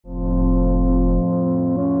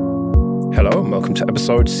Hello and welcome to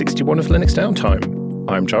episode 61 of Linux Downtime.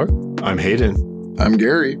 I'm Joe. I'm Hayden. I'm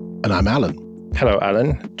Gary. And I'm Alan. Hello,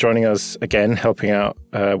 Alan. Joining us again, helping out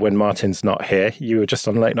when Martin's not here. You were just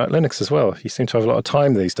on Late Night Linux as well. You seem to have a lot of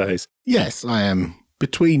time these days. Yes, I am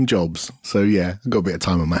between jobs. So yeah, I've got a bit of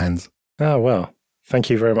time on my hands. Oh, well, thank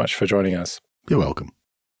you very much for joining us. You're welcome.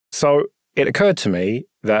 So it occurred to me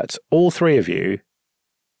that all three of you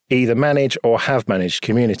either manage or have managed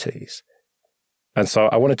communities. And so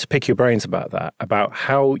I wanted to pick your brains about that, about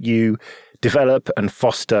how you develop and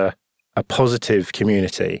foster a positive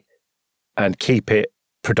community and keep it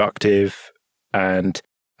productive, and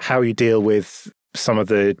how you deal with some of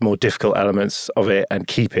the more difficult elements of it and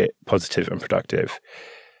keep it positive and productive.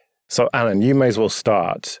 So, Alan, you may as well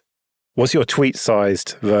start. What's your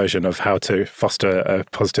tweet-sized version of how to foster a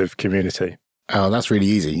positive community? Oh, that's really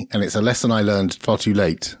easy. And it's a lesson I learned far too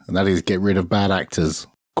late, and that is get rid of bad actors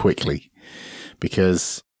quickly.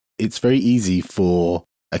 Because it's very easy for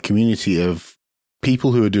a community of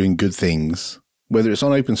people who are doing good things, whether it's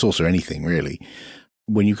on open source or anything, really.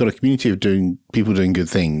 When you've got a community of people doing good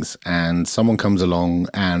things and someone comes along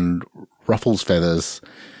and ruffles feathers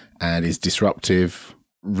and is disruptive,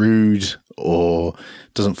 rude, or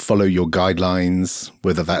doesn't follow your guidelines,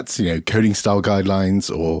 whether that's, coding style guidelines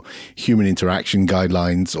or human interaction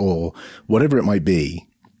guidelines or whatever it might be,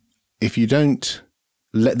 if you don't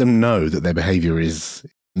let them know that their behavior is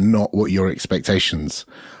not what your expectations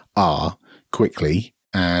are quickly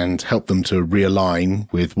and help them to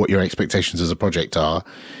realign with what your expectations as a project are.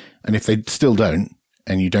 And if they still don't,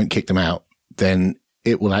 and you don't kick them out, then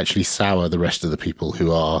it will actually sour the rest of the people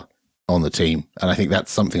who are on the team. And I think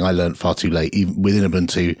that's something I learned far too late, even within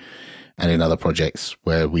Ubuntu and in other projects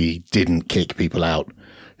where we didn't kick people out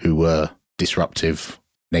who were disruptive,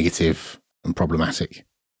 negative, and problematic.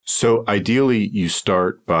 So ideally, you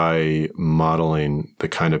start by modeling the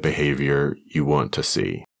kind of behavior you want to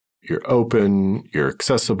see. You're open, you're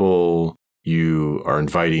accessible, you are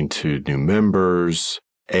inviting to new members,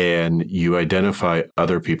 and you identify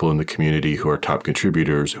other people in the community who are top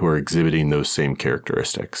contributors who are exhibiting those same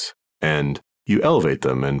characteristics. And you elevate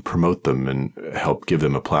them and promote them and help give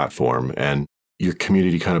them a platform. And your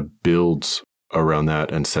community kind of builds around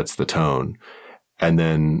that and sets the tone. And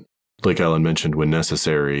then, like Alan mentioned, when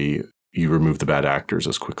necessary, you remove the bad actors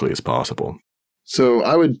as quickly as possible. So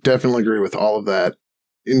I would definitely agree with all of that.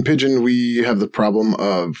 In Pigeon, we have the problem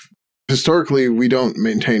of, historically, we don't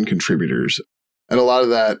maintain contributors. And a lot of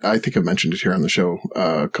that, I think I've mentioned it here on the show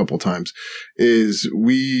a couple of times, is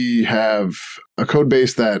we have a code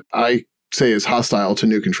base that I say is hostile to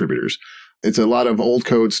new contributors. It's a lot of old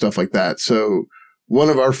code, stuff like that. So one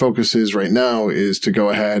of our focuses right now is to go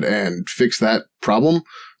ahead and fix that problem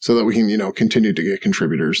so that we can, continue to get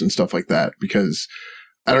contributors and stuff like that. Because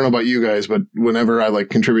I don't know about you guys, but whenever I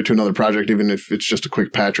contribute to another project, even if it's just a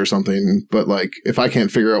quick patch or something, but if I can't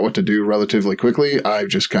figure out what to do relatively quickly, I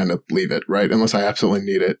just kind of leave it, right? Unless I absolutely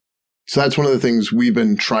need it. So that's one of the things we've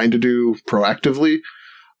been trying to do proactively.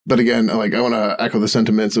 But again, I want to echo the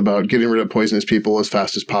sentiments about getting rid of poisonous people as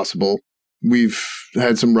fast as possible. We've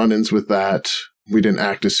had some run-ins with that. We didn't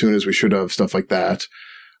act as soon as we should have, stuff like that.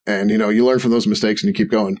 And, you learn from those mistakes and you keep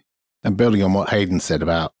going. And building on what Hayden said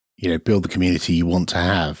about, build the community you want to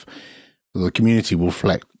have. The community will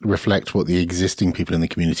reflect what the existing people in the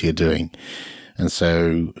community are doing. And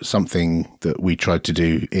so something that we tried to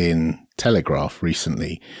do in Telegraph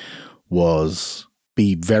recently was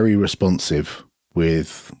be very responsive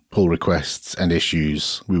with pull requests and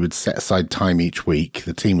issues. We would set aside time each week.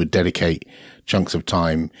 The team would dedicate chunks of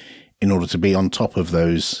time in order to be on top of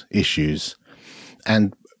those issues.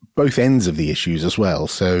 And both ends of the issues as well.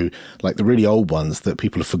 So the really old ones that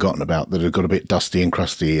people have forgotten about that have got a bit dusty and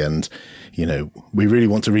crusty and, we really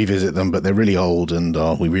want to revisit them, but they're really old and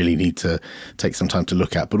we really need to take some time to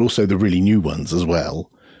look at, but also the really new ones as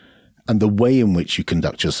well. And the way in which you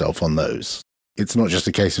conduct yourself on those. It's not just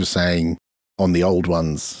a case of saying on the old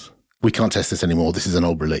ones, we can't test this anymore. This is an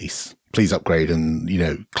old release. Please upgrade and,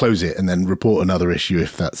 close it and then report another issue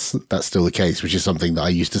if that's still the case, which is something that I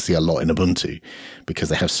used to see a lot in Ubuntu because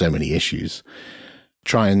they have so many issues.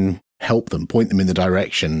 Try and help them, point them in the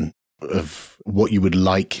direction of what you would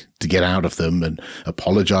like to get out of them and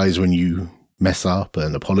apologize when you mess up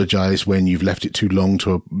and apologize when you've left it too long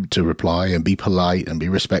to reply and be polite and be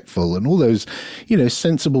respectful and all those,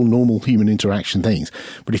 sensible, normal human interaction things.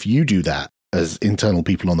 But if you do that as internal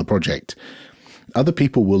people on the project, other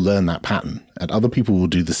people will learn that pattern and other people will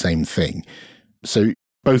do the same thing. So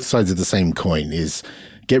both sides of the same coin is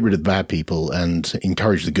get rid of the bad people and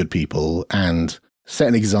encourage the good people and set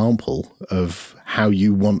an example of how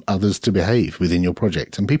you want others to behave within your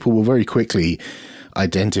project. And people will very quickly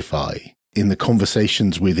identify in the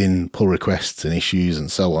conversations within pull requests and issues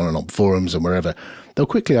and so on and on forums and wherever, they'll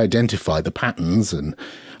quickly identify the patterns and,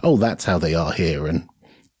 oh, that's how they are here. And,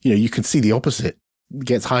 you can see the opposite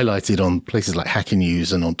gets highlighted on places like Hacker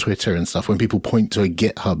News and on Twitter and stuff when people point to a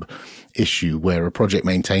GitHub issue where a project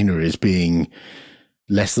maintainer is being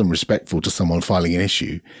less than respectful to someone filing an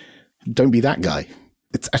issue. Don't be that guy.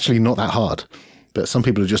 It's actually not that hard, but some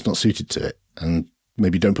people are just not suited to it, and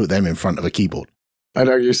maybe don't put them in front of a keyboard. I'd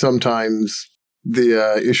argue sometimes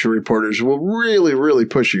the issue reporters will really, really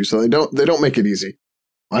push you, so they don't make it easy.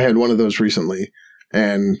 I had one of those recently,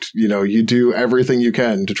 and you do everything you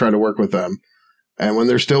can to try to work with them, and when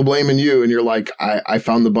they're still blaming you, and you're like, I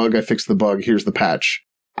found the bug, I fixed the bug, here's the patch.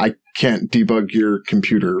 I can't debug your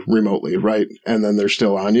computer remotely, right? And then they're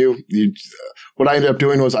still on you. What I ended up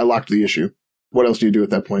doing was I locked the issue. What else do you do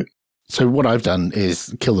at that point? So what I've done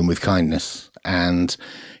is kill them with kindness. And,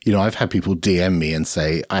 I've had people DM me and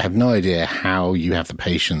say, I have no idea how you have the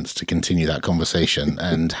patience to continue that conversation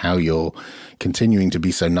and how you're continuing to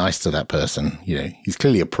be so nice to that person. He's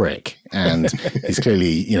clearly a prick and he's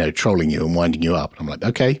clearly, trolling you and winding you up. And I'm like,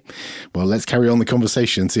 okay, well, let's carry on the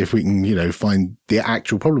conversation, see if we can, find the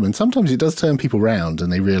actual problem. And sometimes it does turn people around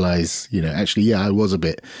and they realize, actually, yeah, I was a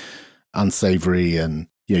bit unsavory and,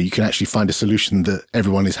 you can actually find a solution that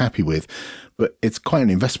everyone is happy with. But it's quite an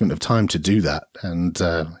investment of time to do that. And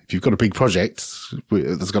if you've got a big project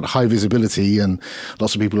that's got high visibility and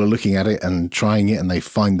lots of people are looking at it and trying it and they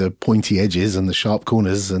find the pointy edges and the sharp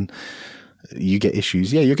corners and you get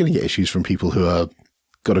issues. Yeah, you're going to get issues from people who are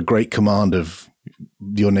got a great command of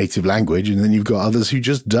your native language, and then you've got others who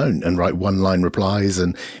just don't and write one-line replies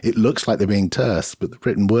and it looks like they're being terse, but the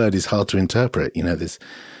written word is hard to interpret. There's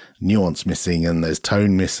nuance missing and there's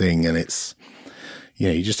tone missing, and it's,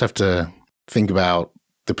 you just have to think about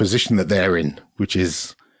the position that they're in, which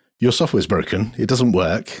is your software's broken. It doesn't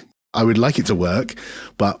work. I would like it to work,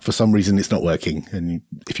 but for some reason it's not working. And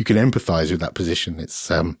if you can empathize with that position, it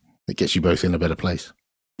gets you both in a better place.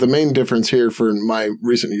 The main difference here for my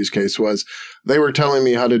recent use case was they were telling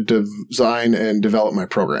me how to design and develop my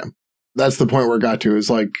program. That's the point where it got to, is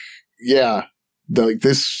like, yeah,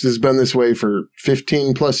 this has been this way for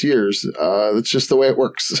 15 plus years. That's just the way it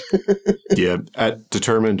works. Yeah. At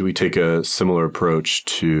Determined, we take a similar approach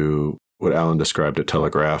to what Alan described at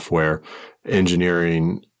Telegraph, where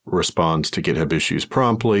engineering responds to GitHub issues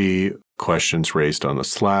promptly, questions raised on the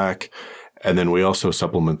Slack, and then we also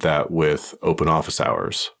supplement that with open office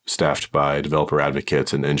hours staffed by developer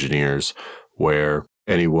advocates and engineers, where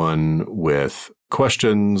anyone with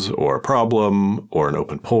questions or a problem or an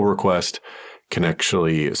open pull request can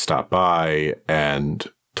actually stop by and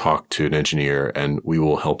talk to an engineer, and we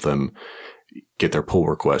will help them get their pull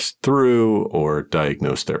request through or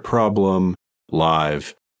diagnose their problem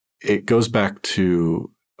live. It goes back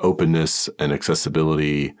to openness and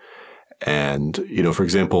accessibility. And, for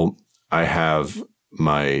example, I have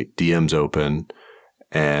my DMs open,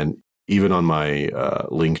 and even on my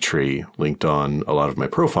link tree linked on a lot of my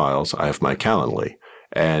profiles, I have my Calendly,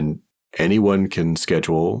 and anyone can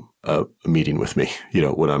schedule a meeting with me,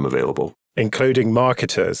 when I'm available. Including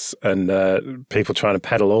marketers and people trying to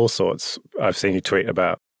peddle all sorts. I've seen you tweet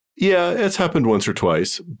about. Yeah, it's happened once or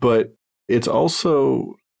twice, but it's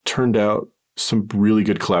also turned out some really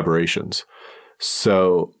good collaborations.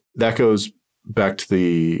 So that goes back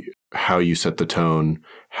to how you set the tone,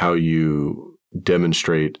 how you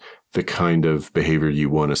demonstrate the kind of behavior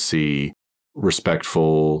you want to see: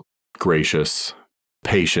 respectful, gracious,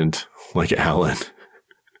 patient, like Alan.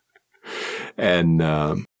 And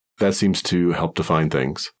that seems to help define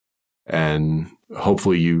things. And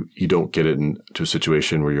hopefully you don't get it into a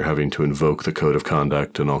situation where you're having to invoke the code of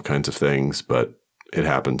conduct and all kinds of things, but it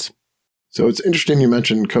happens. So it's interesting you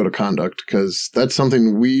mentioned code of conduct, because that's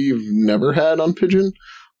something we've never had on Pigeon.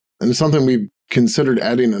 And it's something we've considered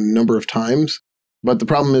adding a number of times. But the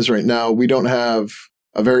problem is right now we don't have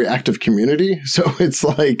a very active community. So it's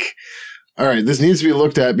like, all right, this needs to be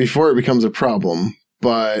looked at before it becomes a problem,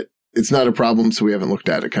 but it's not a problem, so we haven't looked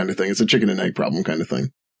at it kind of thing. It's a chicken and egg problem kind of thing.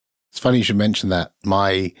 It's funny you should mention that.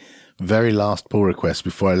 My very last pull request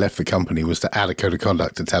before I left the company was to add a code of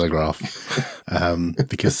conduct to Telegraph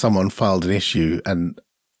because someone filed an issue and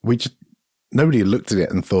nobody had looked at it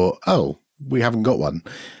and thought, oh, we haven't got one.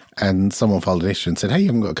 And someone filed an issue and said, hey, you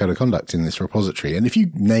haven't got a code of conduct in this repository. And if you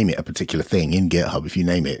name it a particular thing in GitHub, if you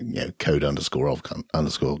name it,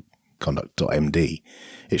 code_of_conduct.md,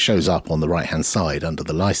 it shows up on the right-hand side under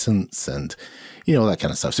the license and, all that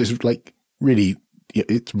kind of stuff. So it's like really,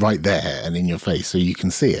 it's right there and in your face so you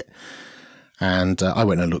can see it. And I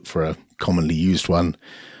went and looked for a commonly used one.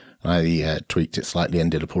 I tweaked it slightly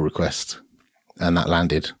and did a pull request, and that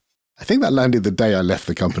landed. I think that landed the day I left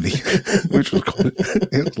the company, which was quite,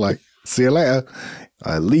 it was like, see you later.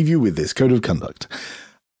 I'll leave you with this code of conduct.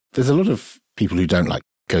 There's a lot of people who don't like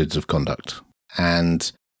codes of conduct.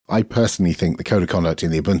 And I personally think the code of conduct in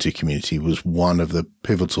the Ubuntu community was one of the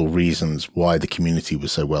pivotal reasons why the community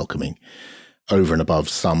was so welcoming over and above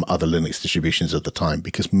some other Linux distributions at the time,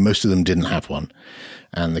 because most of them didn't have one.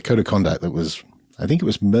 And the code of conduct that was, I think it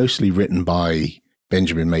was mostly written by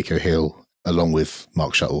Benjamin Mako Hill, along with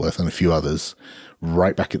Mark Shuttleworth and a few others,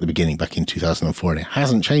 right back at the beginning, back in 2004. And it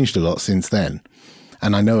hasn't changed a lot since then.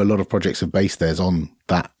 And I know a lot of projects have based theirs on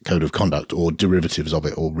that code of conduct or derivatives of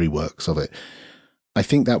it or reworks of it. I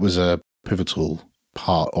think that was a pivotal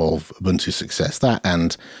part of Ubuntu's success. That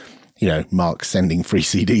and, Mark sending free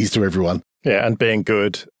CDs to everyone. Yeah, and being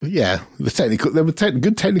good. Yeah, there were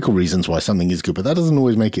good technical reasons why something is good, but that doesn't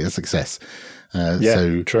always make it a success.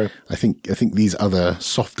 So true. I think these other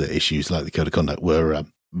softer issues like the code of conduct were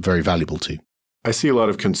very valuable too. I see a lot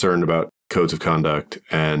of concern about codes of conduct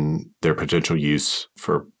and their potential use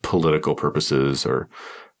for political purposes or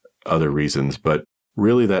other reasons, but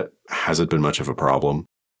really that hasn't been much of a problem.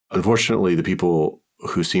 Unfortunately, the people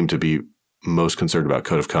who seem to be most concerned about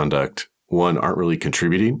code of conduct, one, aren't really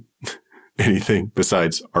contributing anything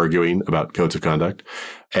besides arguing about codes of conduct,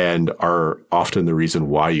 and are often the reason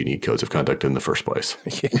why you need codes of conduct in the first place.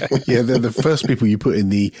 Yeah, they're the first people you put in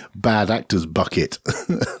the bad actors bucket,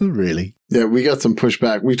 really. Yeah, we got some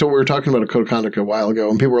pushback. We were talking about a code of conduct a while ago,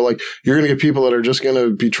 and people were like, you're going to get people that are just going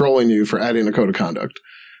to be trolling you for adding a code of conduct.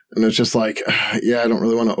 And it's just like, yeah, I don't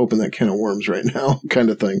really want to open that can of worms right now kind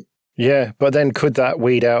of thing. Yeah, but then could that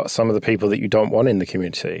weed out some of the people that you don't want in the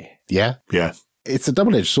community? Yeah. Yeah. It's a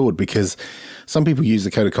double-edged sword because some people use the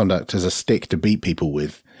code of conduct as a stick to beat people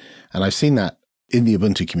with. And I've seen that in the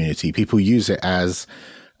Ubuntu community. People use it as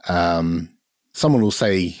someone will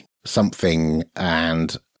say something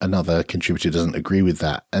and another contributor doesn't agree with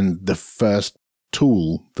that. And the first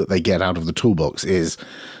tool that they get out of the toolbox is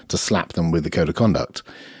to slap them with the code of conduct.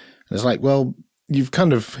 And it's like, well, you've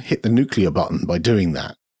kind of hit the nuclear button by doing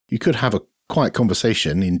that. You could have a quiet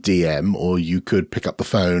conversation in DM, or you could pick up the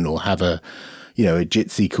phone or have a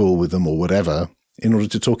Jitsi call with them or whatever in order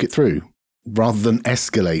to talk it through, rather than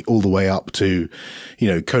escalate all the way up to,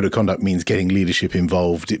 code of conduct means getting leadership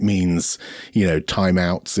involved. It means,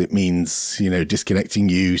 timeouts. It means, disconnecting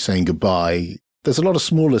you, saying goodbye. There's a lot of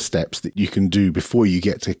smaller steps that you can do before you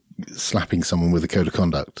get to slapping someone with a code of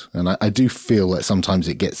conduct. And I do feel that sometimes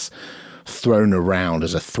it gets thrown around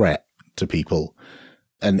as a threat to people,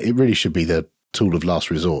 and it really should be the tool of last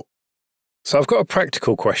resort. So I've got a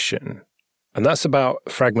practical question. And that's about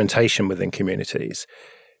fragmentation within communities,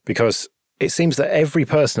 because it seems that every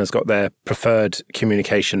person has got their preferred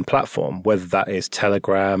communication platform, whether that is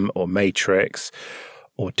Telegram or Matrix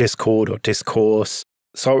or Discord or Discourse.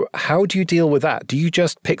 So how do you deal with that? Do you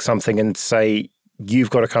just pick something and say, you've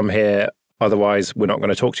got to come here, otherwise we're not going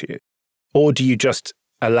to talk to you? Or do you just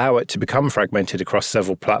allow it to become fragmented across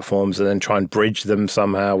several platforms and then try and bridge them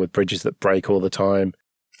somehow with bridges that break all the time?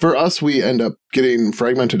 For us, we end up getting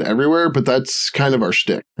fragmented everywhere, but that's kind of our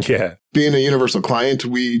shtick. Yeah. Being a universal client,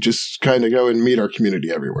 we just kind of go and meet our community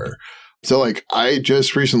everywhere. So I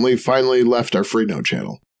just recently finally left our Freenode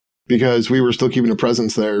channel because we were still keeping a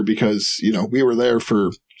presence there because, we were there for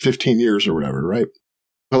 15 years or whatever, right?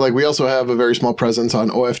 But we also have a very small presence on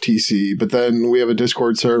OFTC, but then we have a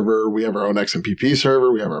Discord server, we have our own XMPP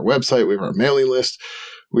server, we have our website, we have our mailing list.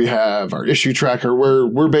 We have our issue tracker.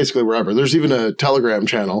 We're basically wherever. There's even a Telegram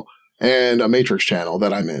channel and a Matrix channel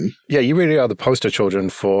that I'm in. Yeah, you really are the poster children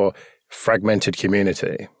for fragmented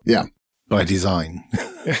community. Yeah. By design.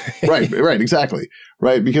 Right, exactly.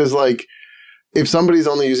 Right, because if somebody's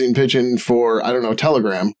only using Pigeon for,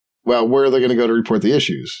 Telegram, well, where are they going to go to report the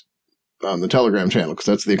issues? On the Telegram channel, because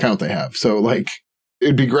that's the account they have. So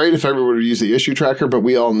it'd be great if everyone would use the issue tracker, but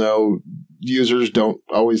we all know users don't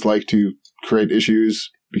always like to create issues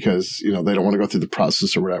because, they don't want to go through the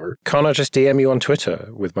process or whatever. Can't I just DM you on Twitter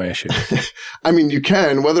with my issue? I mean, you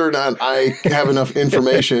can. Whether or not I have enough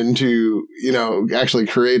information to, actually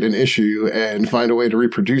create an issue and find a way to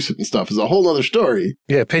reproduce it and stuff is a whole other story.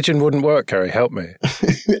 Yeah, Pigeon wouldn't work, Kerry. Help me.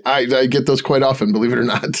 I get those quite often, believe it or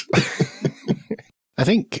not. I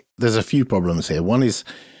think there's a few problems here. One is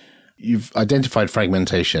you've identified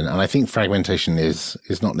fragmentation, and I think fragmentation is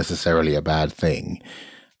not necessarily a bad thing.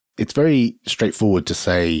 It's very straightforward to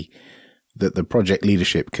say that the project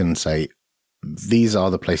leadership can say, these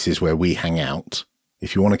are the places where we hang out.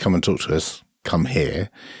 If you want to come and talk to us, come here.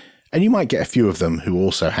 And you might get a few of them who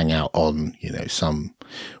also hang out on, some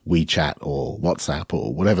WeChat or WhatsApp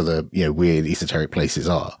or whatever the, weird esoteric places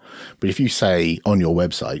are. But if you say on your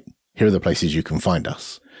website, here are the places you can find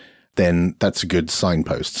us, then that's a good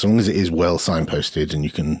signpost, as long as it is well signposted and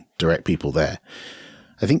you can direct people there.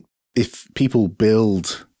 I think if people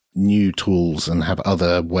build new tools and have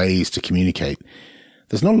other ways to communicate,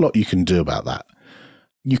 there's not a lot you can do about that.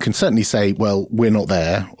 You can certainly say, well, we're not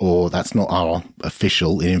there, or that's not our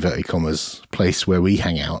official, in inverted commas, place where we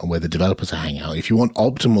hang out and where the developers are hanging out. If you want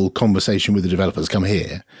optimal conversation with the developers, come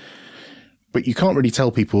here. But you can't really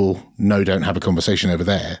tell people, no, don't have a conversation over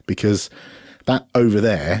there, because that over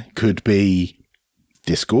there could be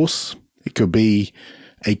discourse. It could be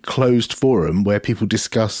a closed forum where people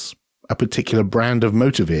discuss a particular brand of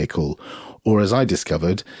motor vehicle, or, as I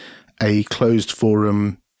discovered, a closed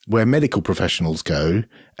forum where medical professionals go,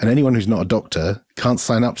 and anyone who's not a doctor can't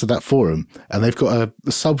sign up to that forum. And they've got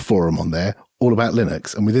a sub-forum on there all about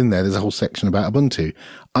Linux, and within there's a whole section about Ubuntu.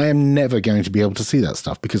 I am never going to be able to see that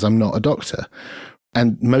stuff because I'm not a doctor.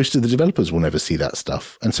 And most of the developers will never see that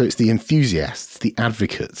stuff. And so it's the enthusiasts, the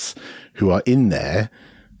advocates who are in there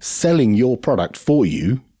selling your product for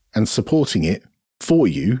you and supporting it for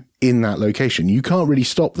you in that location. You can't really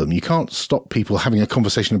stop them. You can't stop people having a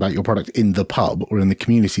conversation about your product in the pub or in the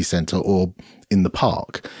community center or in the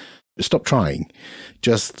park. Stop trying.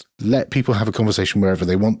 Just let people have a conversation wherever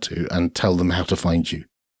they want to and tell them how to find you.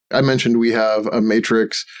 I mentioned we have a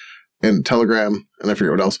Matrix and Telegram, and I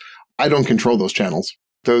forget what else. I don't control those channels.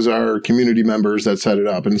 Those are community members that set it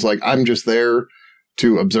up. And it's like, I'm just there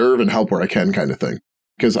to observe and help where I can, kind of thing.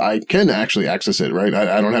 Because I can actually access it, right?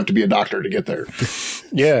 I don't have to be a doctor to get there.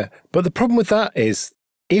 Yeah. But the problem with that is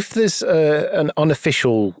if there's an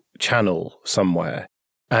unofficial channel somewhere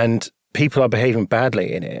and people are behaving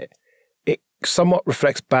badly in it, it somewhat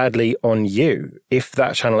reflects badly on you if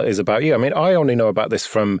that channel is about you. I mean, I only know about this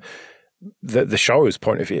from the show's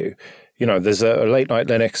point of view. You know, there's a Late Night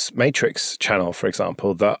Linux Matrix channel, for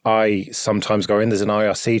example, that I sometimes go in. There's an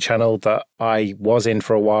IRC channel that I was in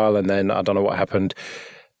for a while, and then I don't know what happened.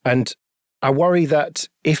 And I worry that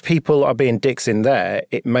if people are being dicks in there,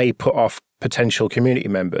 it may put off potential community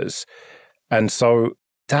members. And so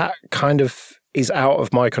that kind of is out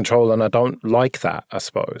of my control, and I don't like that, I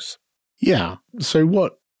suppose. Yeah. So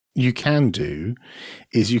what you can do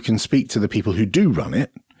is you can speak to the people who do run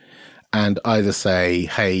it and either say,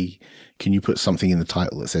 hey, can you put something in the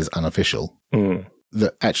title that says unofficial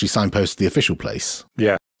that actually signposts the official place?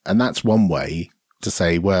 Yeah. And that's one way to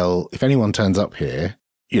say, well, if anyone turns up here,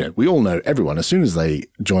 you know, we all know everyone, as soon as they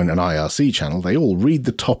join an IRC channel, they all read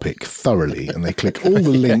the topic thoroughly and they click all the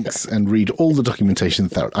links and read all the documentation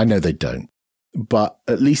thoroughly. I know they don't, but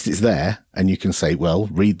at least it's there. And you can say, well,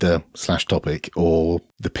 read the /topic or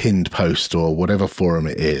the pinned post or whatever forum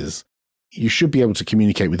it is. You should be able to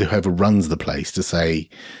communicate with whoever runs the place to say,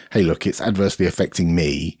 hey, look, it's adversely affecting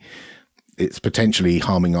me. It's potentially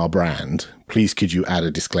harming our brand. Please, could you add a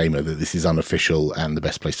disclaimer that this is unofficial and the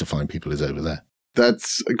best place to find people is over there?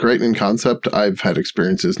 That's great in concept. I've had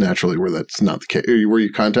experiences naturally where that's not the case, where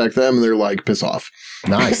you contact them and they're like, piss off.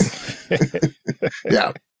 Nice.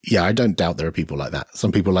 Yeah. Yeah, I don't doubt there are people like that.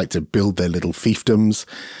 Some people like to build their little fiefdoms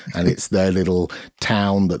and it's their little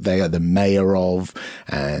town that they are the mayor of,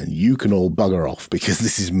 and you can all bugger off because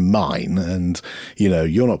this is mine. And, you know,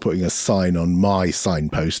 you're not putting a sign on my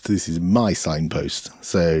signpost. This is my signpost.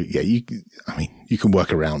 So, yeah, you can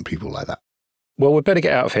work around people like that. Well, we'd better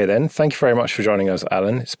get out of here then. Thank you very much for joining us,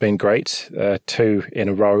 Alan. It's been great. 2 in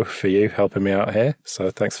a row for you helping me out here. So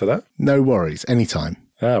thanks for that. No worries. Anytime.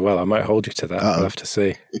 Ah, well, I might hold you to that. We'll have to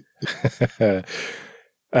see.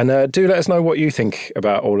 And do let us know what you think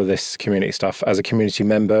about all of this community stuff. As a community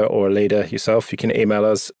member or a leader yourself, you can email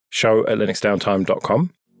us,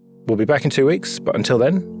 show@linuxdowntime.com. We'll be back in 2 weeks, but until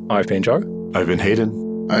then, I've been Joe. I've been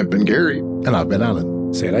Hayden. I've been Gary. And I've been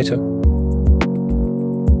Alan. See you later.